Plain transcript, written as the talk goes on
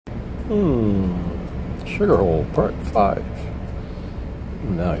Sugar hole part 5.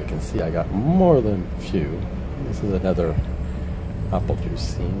 Now you can see I got more than a few. This is another apple juice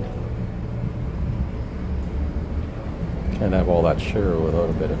scene. Can't have all that sugar without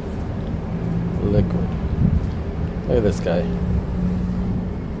a bit of liquid. Look at this guy.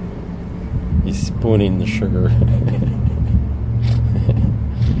 He's spooning the sugar.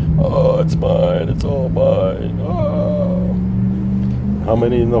 Oh, it's mine. It's all mine. Oh. How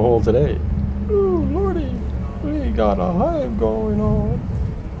many in the hole today? Ooh, lordy. We got a hive going on.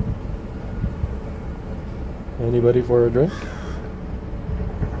 Anybody for a drink?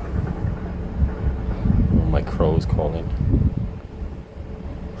 Oh, my crow's calling.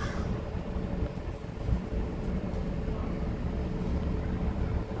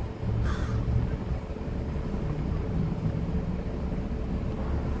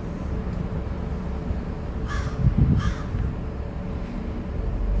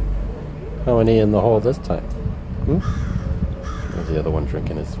 How many in the hole this time? There's the other one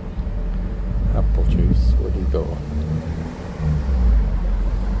drinking his apple juice. Where'd he go?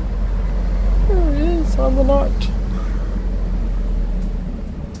 There he is on the knot.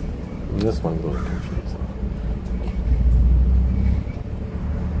 And this one's a little confusing.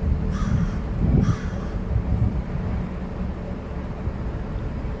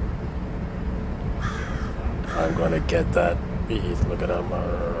 I'm gonna get that bees. Look at him.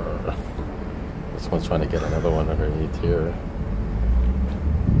 This one's trying to get another one underneath here.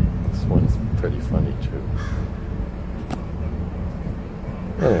 This one's pretty funny too.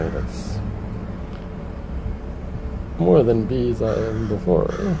 Anyway, that's more than bees I am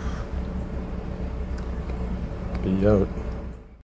before. Be out.